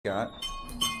Got.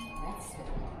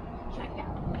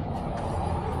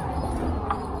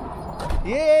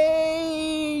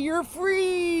 Yay! You're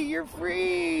free! You're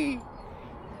free!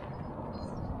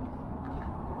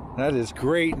 That is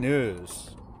great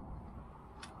news.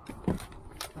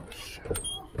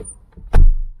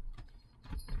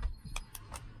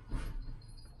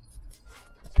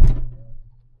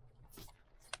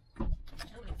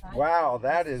 Wow,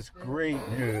 that is great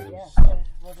news.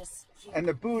 We'll just and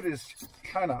the boot is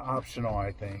kind of optional,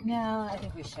 I think. No, I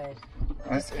think we should.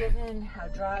 Just given how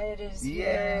dry it is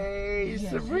Yay, here.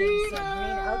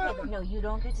 Sabrina! Okay, but no, you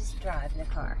don't get to drive the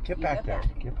car. Get back there.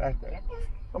 Get back there.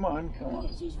 Come on, come on.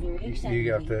 She's very excited.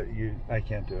 You have to. I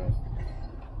can't do it.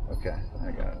 Okay,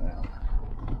 I got it now.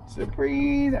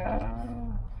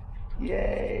 Sabrina!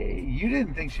 Yay! You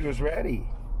didn't think she was ready.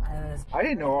 I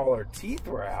didn't know all her teeth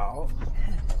were out.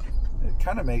 It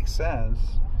kind of makes sense.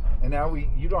 And now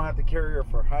you don't have to carry her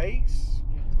for hikes.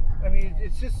 I mean,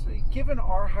 it's just, given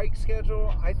our hike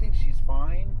schedule, I think she's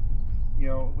fine. You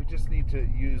know, we just need to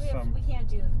use some... We can't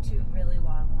do 2 really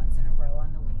long ones in a row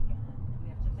on the weekend. We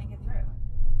have to think it through.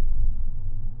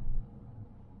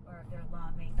 Or if they're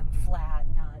long, make them flat,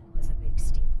 not with a big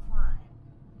steep climb.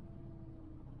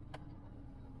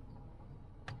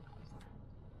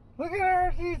 Look at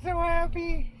her, she's so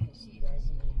happy. She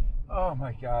does. Oh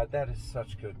my God, that is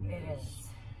such good news. It is.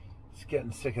 Just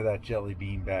getting sick of that jelly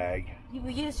bean bag. You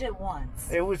used it once.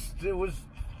 It was,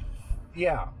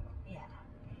 yeah. Yeah.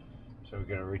 So we're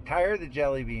gonna retire the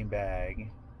jelly bean bag.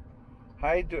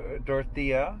 Hi,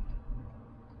 Dorothea.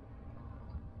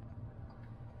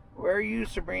 Where are you,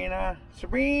 Sabrina?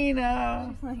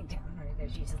 Sabrina! She's laying down right there.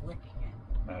 She's licking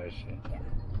it. Oh, is she? Yeah.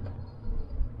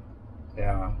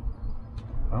 Yeah.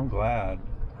 I'm glad.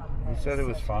 Oh, You said it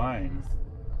was fine.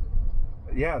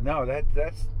 Yeah, no,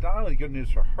 that's not only good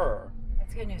news for her.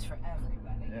 It's good news for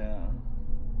everybody. Yeah.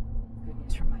 Good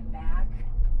news for my back.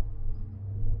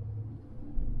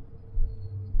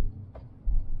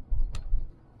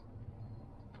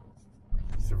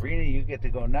 Sabrina, you get to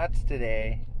go nuts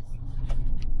today.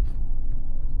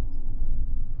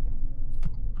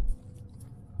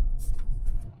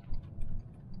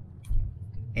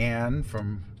 Anne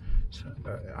from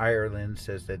Ireland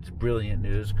says that's brilliant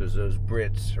news because those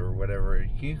Brits or whatever.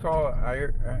 Can you call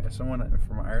someone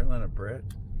from Ireland a Brit?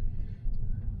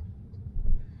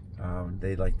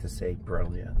 They like to say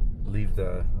brilliant. Leave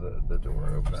the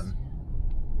door open.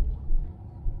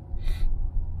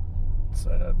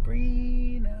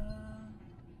 Sabrina.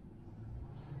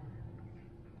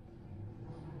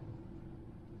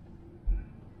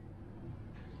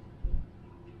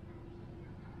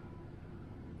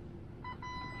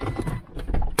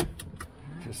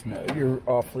 Just know you're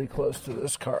awfully close to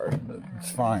this car.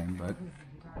 It's fine, but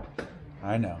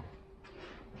I know.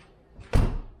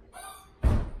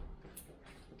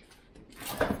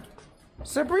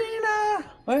 Sabrina!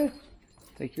 What?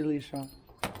 Take your leash off.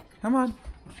 Come on.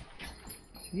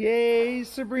 Yay,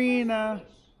 Sabrina!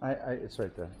 It's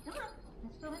right there. Come on,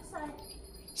 let's go inside.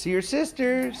 See your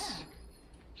sisters.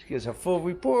 She gives a full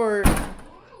report.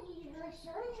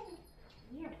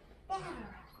 You're better.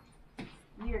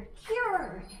 You're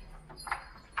cured.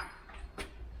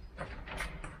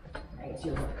 Right,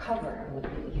 you'll recover.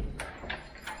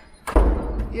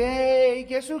 Yay!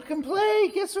 Guess who can play?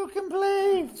 Guess who can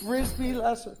play? Frisbee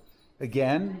lesson.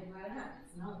 Again?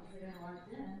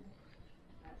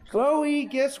 Chloe,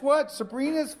 guess what?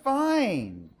 Sabrina's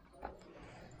fine.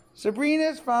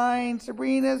 Sabrina's fine.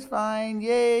 Sabrina's fine.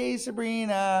 Yay,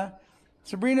 Sabrina.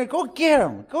 Sabrina, go get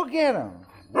him. Go get him.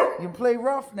 You can play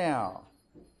rough now.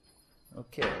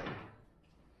 Okay.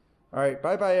 All right.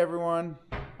 Bye-bye, everyone.